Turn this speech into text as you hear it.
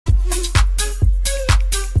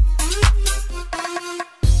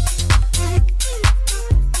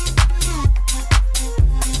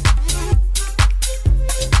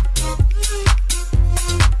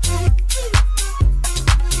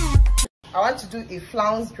to do a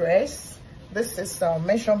flounce dress. This is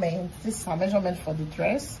measurement. This is our measurement for the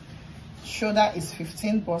dress. Shoulder is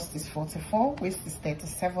 15, bust is 44, waist is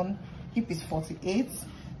 37, hip is 48.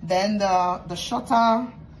 Then the shorter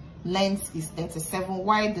length is 37,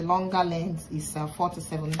 while the longer length is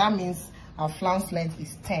 47. That means our flounce length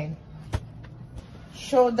is 10.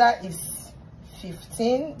 Shoulder is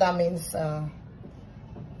 15. That means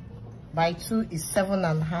by 2 is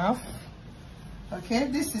 7.5. Okay,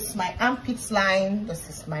 this is my armpit line, this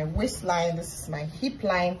is my waistline, this is my hip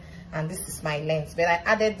line, and this is my length. But I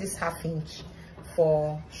added this 1/2 inch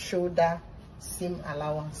for shoulder seam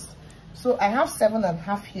allowance. So I have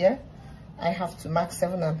 7.5 here. I have to mark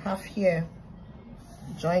 7.5 here.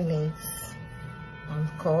 Join it and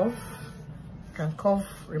curve. You can curve.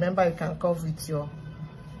 Remember, you can curve with your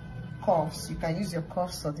curves. You can use your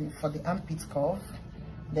curves for the armpit curve.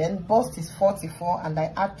 Then bust is 44, and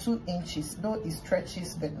I add 2 inches, though it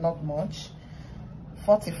stretches but not much.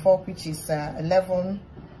 44, which is 11,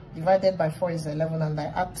 divided by 4 is 11, and I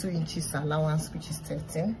add 2 inches allowance, which is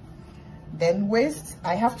 13. Then waist,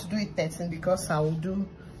 I have to do it 13 because I will do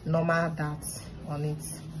normal dart on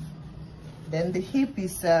it. Then the hip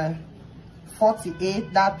is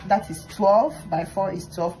 48, that is 12, by 4 is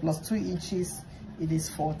 12, plus 2 inches, it is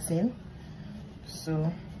 14.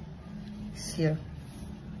 So it's here.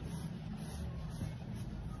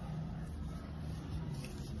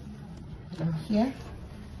 And here,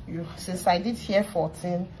 since I did here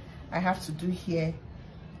 14, I have to do here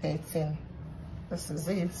 13. This is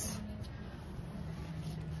it.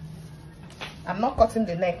 I'm not cutting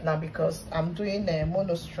the neck now because I'm doing a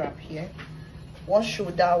mono strap here. One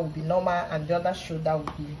shoulder will be normal and the other shoulder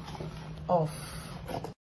will be off.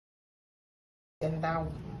 And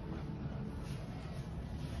down.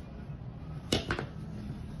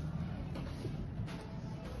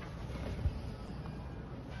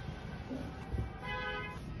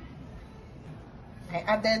 I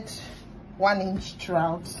added 1 inch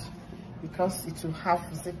throughout because it will have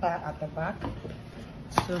zipper at the back.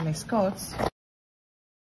 So let's cut.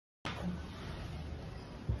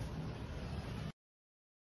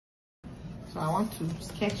 So I want to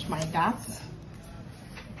sketch my darts.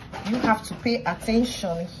 You have to pay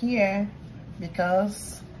attention here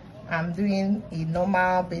because I'm doing a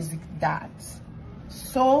normal basic dart.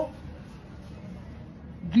 So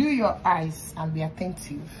glue your eyes and be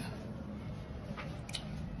attentive.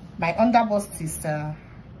 My underbust is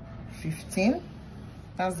 15.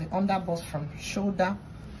 That's the underbust from shoulder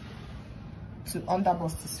to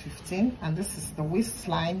underbust is 15, and this is the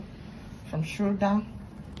waistline from shoulder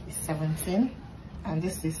is 17, and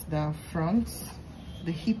this is the front,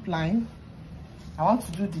 the hip line. I want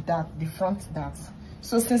to do the front dart.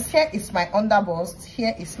 So since here is my underbust,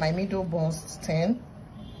 here is my middle bust 10.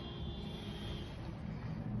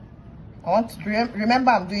 I want to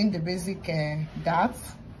remember I'm doing the basic dart.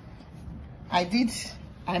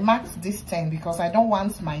 I marked this 10 because I don't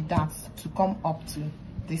want my darts to come up to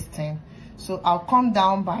this 10. So I'll come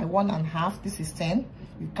down by 1.5. This is 10.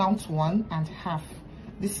 You count 1.5.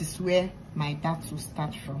 This is where my darts will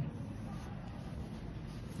start from.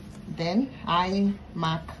 Then I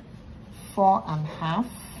mark 4.5.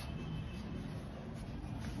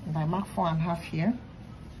 And I mark 4.5 here.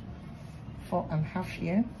 4.5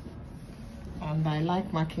 here. And I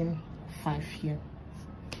like marking 5 here.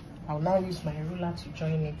 I'll now use my ruler to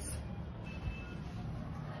join it.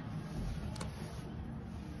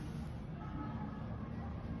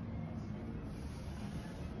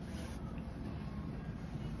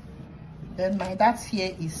 Then my dart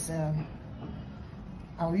here is,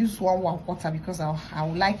 I'll use 1/4 because I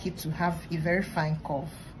would like it to have a very fine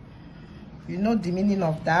curve. You know the meaning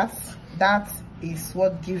of that? That is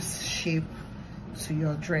what gives shape to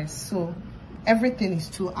your dress. So everything is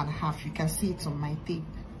 2.5. You can see it on my tape.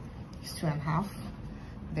 It's 2.5.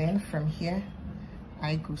 Then from here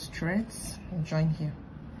I go straight and join here.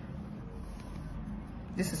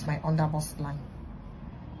 This is my underbust line,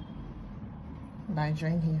 and I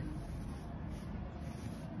join here,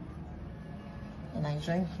 and I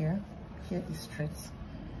join here. Here is straight,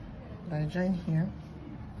 and I join here,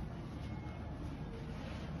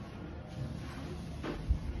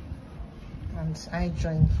 and I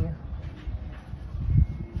join here.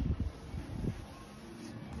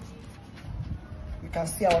 You can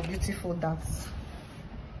see our beautiful darts.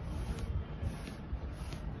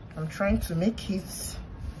 I'm trying to make it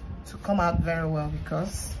to come out very well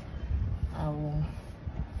because I will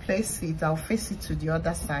place it, I'll face it to the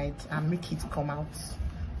other side and make it come out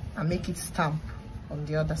and make it stamp on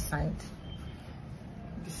the other side.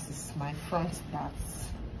 This is my front darts.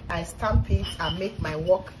 I stamp it and make my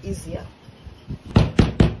work easier.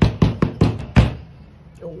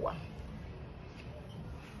 one.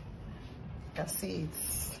 You can see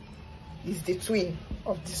it's the twin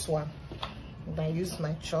of this one. And I use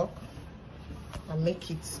my chalk and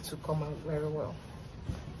make it to come out very well.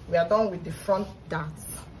 We are done with the front darts.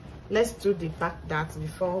 Let's do the back darts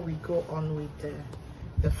before we go on with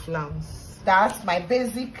the flounce. That's my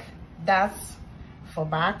basic darts for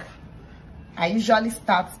back. I usually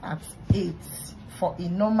start at 8 for a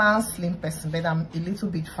normal slim person, but I'm a little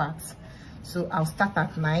bit fat, so I'll start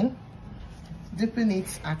at 9, dipping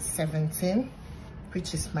it at 17,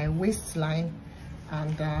 which is my waistline,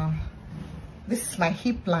 and this is my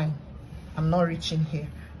hip line. I'm not reaching here.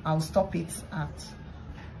 I'll stop it at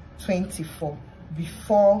 24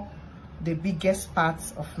 before the biggest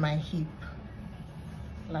parts of my hip,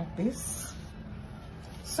 like this.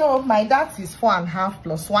 So my dart is 4.5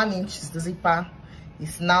 plus 1 inch is the zipper,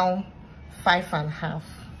 is now 5.5.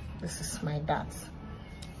 This is my dart.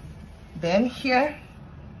 Then here,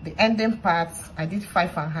 the ending part, I did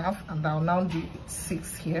 5.5, and I'll now do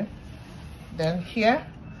 6 here. Then here,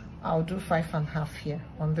 I'll do 5.5 here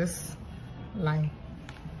on this line.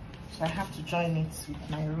 So I have to join it with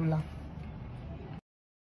my ruler.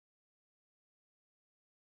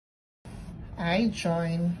 I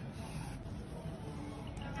join.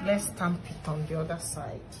 Let's stamp it on the other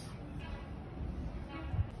side.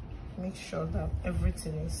 Make sure that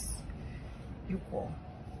everything is equal.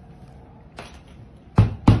 You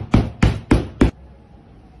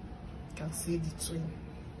can see the twin.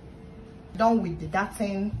 Done with the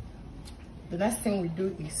darting. The next thing we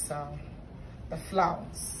do is the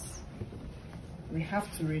flounce. We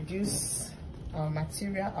have to reduce our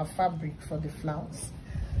material, our fabric for the flounce.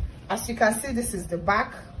 As you can see, this is the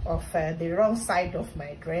back of the wrong side of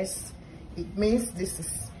my dress. It means this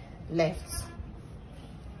is left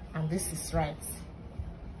and this is right.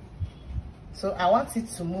 So I want it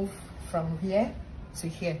to move from here to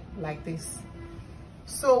here like this.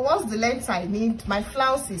 So what's the length I need? My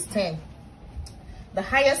flounce is 10. The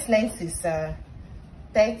highest length is 30,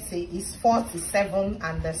 is 47,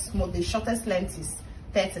 and the shortest length is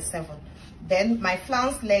 37. Then my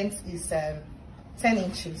flounce length is 10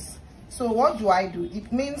 inches. So what do?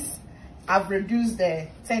 It means I've reduced the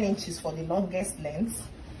 10 inches for the longest length.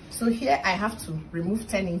 So here I have to remove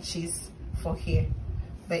 10 inches for here.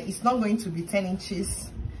 But it's not going to be 10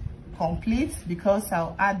 inches complete because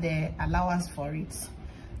I'll add the allowance for it.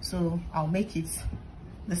 So I'll make it,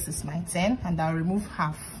 this is my 10, and I'll remove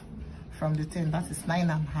half from the 10, that is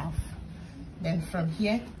 9.5. Then from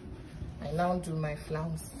here, I now do my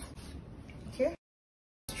flounce. Okay.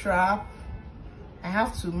 Strap. I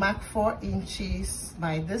have to mark 4 inches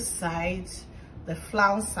by this side, the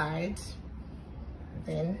flounce side,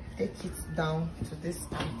 then take it down to this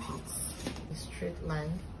armpit, a straight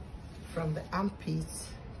line from the armpit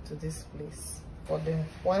to this place. For the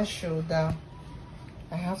one shoulder,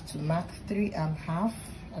 I have to mark 3.5.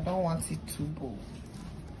 I don't want it too bold.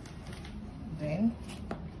 Then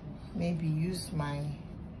maybe use my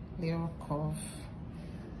little curve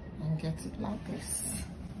and get it like this.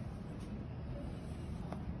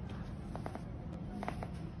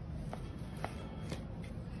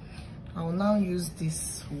 I'll now use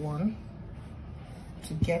this one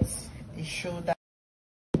to get a shoulder.